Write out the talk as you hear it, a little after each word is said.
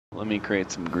let me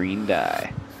create some green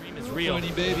dye. Dream is real.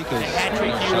 Baby, because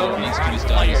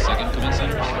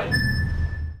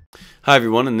Hi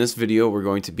everyone, in this video we're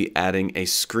going to be adding a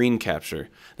screen capture.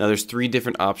 Now there's three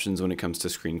different options when it comes to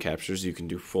screen captures. You can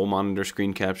do full monitor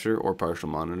screen capture or partial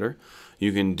monitor.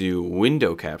 You can do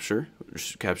window capture,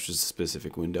 which captures a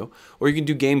specific window, or you can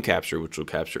do game capture, which will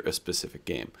capture a specific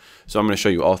game. So I'm going to show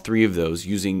you all three of those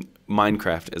using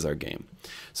Minecraft as our game.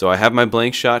 So I have my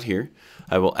blank shot here.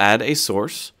 I will add a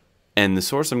source, and the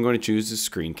source I'm going to choose is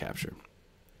screen capture.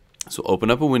 So open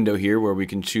up a window here where we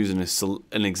can choose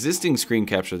an existing screen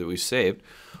capture that we've saved,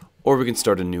 or we can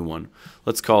start a new one.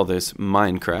 Let's call this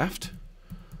Minecraft.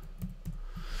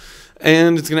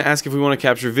 And it's going to ask if we want to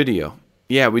capture video.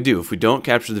 Yeah, we do. If we don't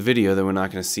capture the video, then we're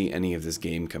not going to see any of this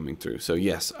game coming through. So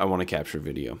yes, I want to capture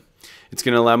video. It's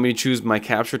going to allow me to choose my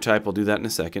capture type. I'll do that in a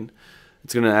second.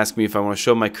 It's going to ask me if I want to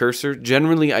show my cursor.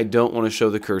 Generally, I don't want to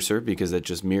show the cursor because that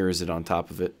just mirrors it on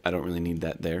top of it. I don't really need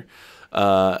that there.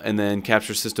 And then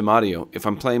capture system audio. If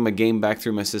I'm playing my game back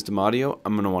through my system audio,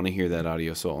 I'm going to want to hear that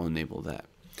audio, so I'll enable that.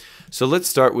 So let's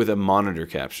start with a monitor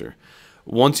capture.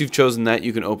 Once you've chosen that,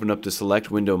 you can open up the select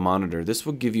window monitor. This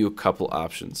will give you a couple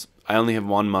options. I only have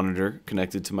one monitor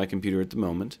connected to my computer at the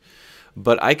moment,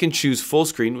 but I can choose full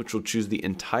screen, which will choose the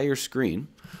entire screen,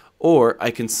 or I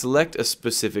can select a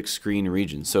specific screen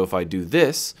region. So if I do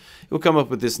this, it will come up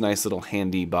with this nice little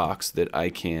handy box that I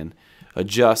can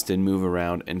adjust and move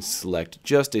around and select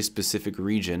just a specific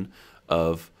region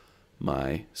of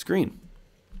my screen.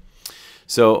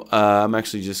 So I'm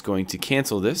actually just going to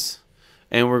cancel this,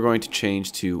 and we're going to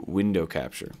change to window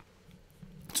capture.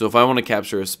 So if I want to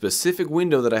capture a specific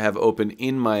window that I have open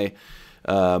in my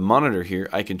monitor here,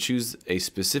 I can choose a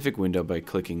specific window by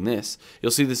clicking this.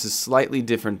 You'll see this is slightly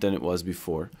different than it was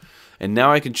before. And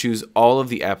now I can choose all of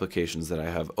the applications that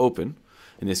I have open.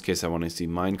 In this case, I want to see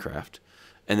Minecraft.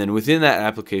 And then within that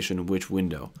application, which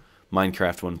window?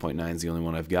 Minecraft 1.9 is the only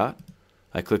one I've got.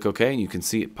 I click OK, and you can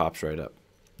see it pops right up.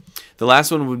 The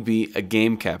last one would be a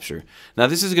game capture. Now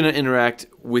this is going to interact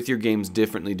with your games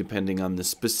differently depending on the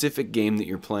specific game that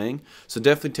you're playing. So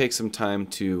definitely take some time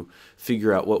to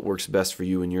figure out what works best for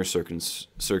you in your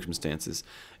circumstances.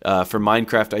 For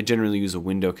Minecraft, I generally use a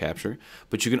window capture,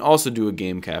 but you can also do a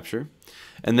game capture.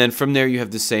 And then from there you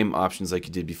have the same options like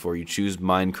you did before. You choose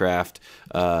Minecraft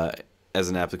as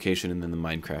an application and then the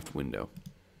Minecraft window.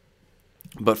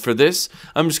 But for this,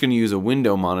 I'm just going to use a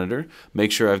window monitor.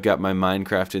 Make sure I've got my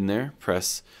Minecraft in there.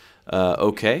 Press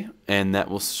OK, and that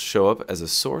will show up as a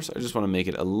source. I just want to make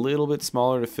it a little bit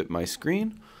smaller to fit my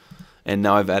screen. And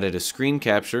now I've added a screen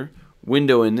capture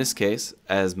window in this case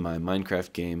as my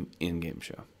Minecraft game in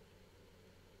Gameshow.